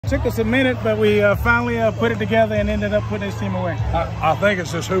took us a minute, but we finally put it together and ended up putting this team away. I think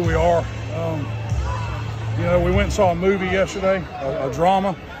it's just who we are. You know, we went and saw a movie yesterday, a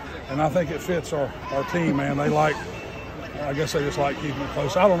drama, and I think it fits our team, man. They like, I guess they just like keeping it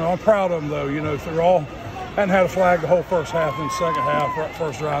close. I don't know. I'm proud of them, though. You know, if they're all hadn't had a flag the whole first half, and the second half,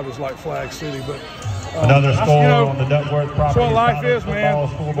 first drive was like Flag City. But another score, you know, on the Duckworth property. That's what life is, man.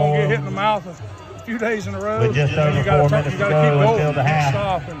 You're gonna get hit in the mouth a few days in a row. With just over 4 minutes to go until the half.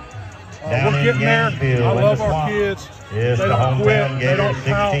 Stop, and we're getting there. I love our kids. They don't quit. They don't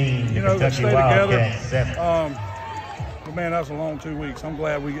count. You know, they stay together. But man, that was a long 2 weeks. I'm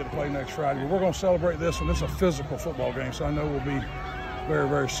glad we get to play next Friday. We're going to celebrate this one. It's a physical football game, so I know we'll be very,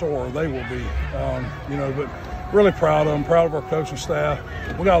 very sore. They will be. You know, but really proud of them. Proud of our coaching staff.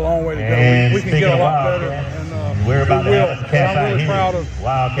 We got a long way to go. We can get a lot better. And we're about to have a catch. I'm really proud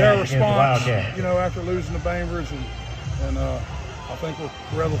of their response. The you know, after losing to Bainbridge, and I think we're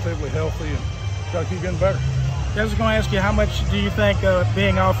relatively healthy and got to keep getting better. I was going to ask you, how much do you think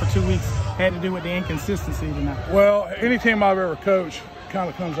being off for 2 weeks had to do with the inconsistency tonight? Well, any team I've ever coached kind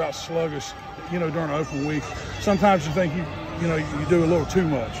of comes out sluggish, you know, during an open week. Sometimes you think you know, you do a little too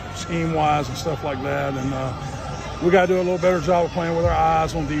much, scheme-wise and stuff like that. And we got to do a little better job of playing with our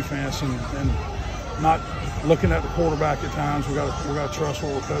eyes on defense and not looking at the quarterback at times. We got to trust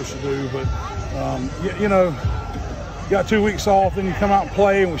what we're coached to do. But you know, got 2 weeks off, then you come out and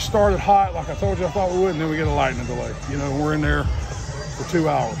play, and we started hot, like I told you I thought we would, and then we get a lightning delay. You know, we're in there for 2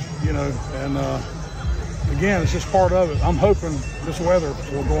 hours, you know, and again, it's just part of it. I'm hoping this weather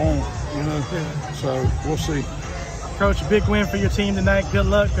will go on, you know, so we'll see. Coach, big win for your team tonight. Good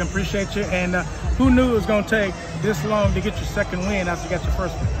luck, and appreciate you. And who knew it was going to take this long to get your second win after you got your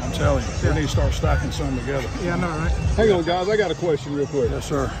first one? I'm telling you, we need to start stacking some together. Yeah, I know, right? Hang on, guys. I got a question real quick. Yes,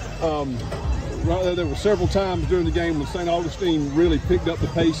 sir. Right, there were several times during the game when St. Augustine really picked up the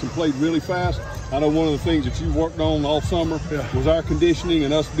pace and played really fast. I know one of the things that you worked on all summer was our conditioning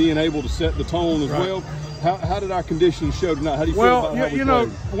and us being able to set the tone as well. How did our conditioning show tonight? How do you feel about how we you know,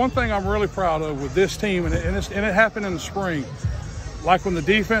 one thing I'm really proud of with this team, and it happened in the spring, like when the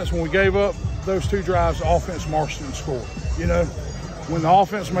defense, when we gave up those 2 drives, the offense marched and scored. You know, when the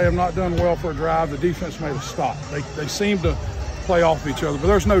offense may have not done well for a drive, the defense made a stop. They seemed to play off each other, but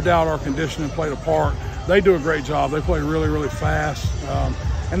there's no doubt our conditioning played a part. They do a great job. They play really, really fast,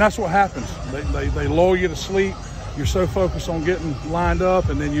 and that's what happens. They lull you to sleep. You're so focused on getting lined up,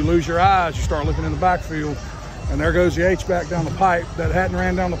 and then you lose your eyes. You start looking in the backfield, and there goes the H-back down the pipe that hadn't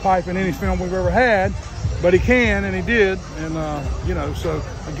ran down the pipe in any film we've ever had, but he can, and he did. And you know, so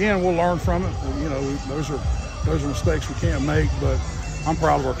again, we'll learn from it. You know, those are mistakes we can't make, but I'm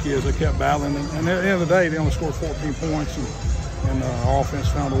proud of our kids. They kept battling, and at the end of the day, they only scored 14 points, and our offense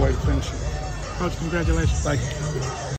found a way to finish it. Coach, congratulations. Thank you.